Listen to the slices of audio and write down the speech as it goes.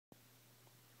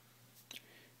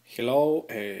Hello,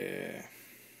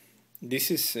 this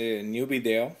is a new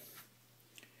video.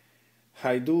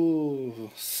 I do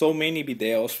so many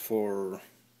videos for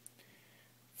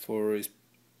for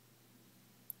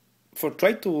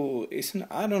try to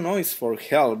I don't know, it's for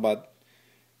help, but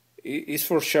it's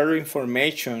for share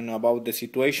information about the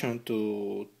situation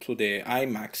to the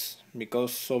iMacs,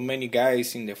 because so many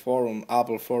guys in the forum,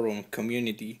 Apple forum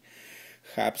community,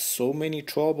 have so many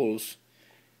troubles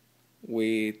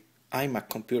with iMac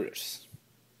computers.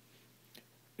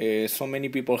 So many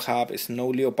people have Snow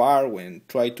Leopard when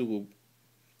try to.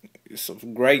 It's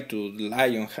great to lie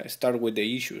and start with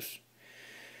the issues.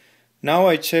 Now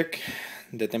I check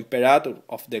the temperature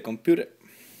of the computer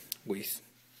with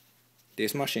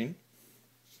this machine.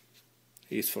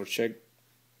 Is for check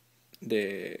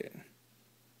the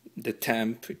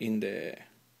temp in the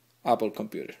Apple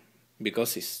computer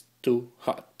because it's too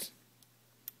hot.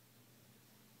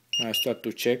 I start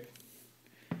to check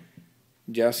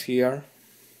just here.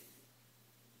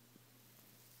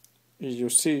 As you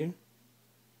see,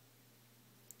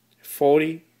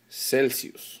 40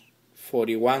 Celsius,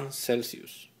 41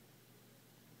 Celsius.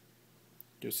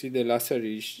 You see the laser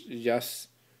is just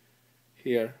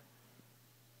here.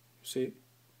 See?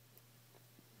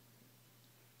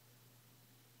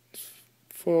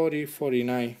 40,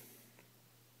 49.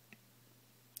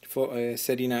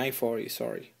 39, 40,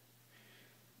 sorry.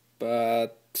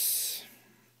 But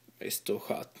it's too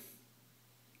hot.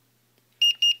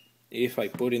 If I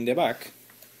put in the back,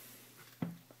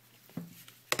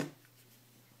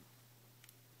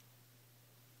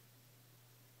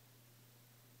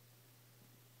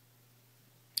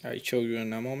 I show you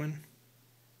in a moment.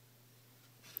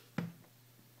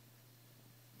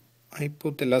 I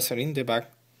put the laser in the back,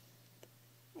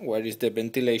 where is the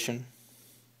ventilation,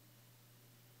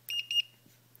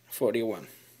 41,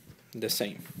 the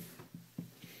same.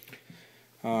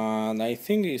 And I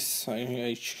think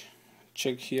I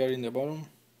check here in the bottom.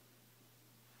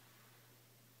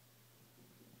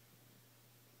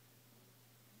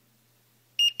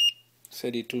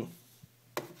 $32.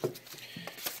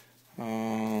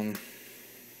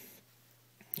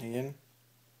 Again.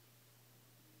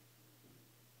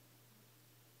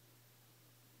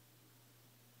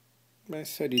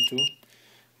 That's 32.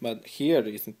 But here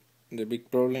is the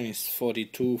big problem is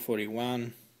 42,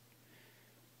 41.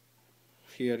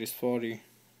 Here is 40.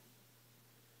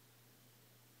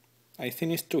 I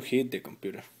think it's too heat the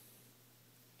computer.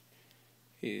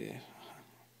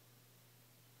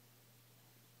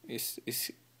 It's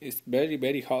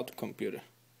very hot computer.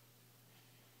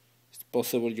 It's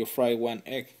possible you fry one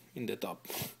egg in the top.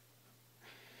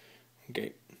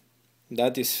 Okay,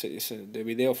 that is the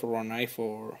video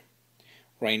for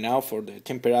right now for the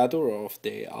temperature of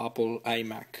the Apple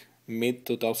iMac mid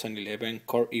 2011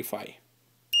 Core i5.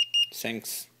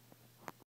 Thanks.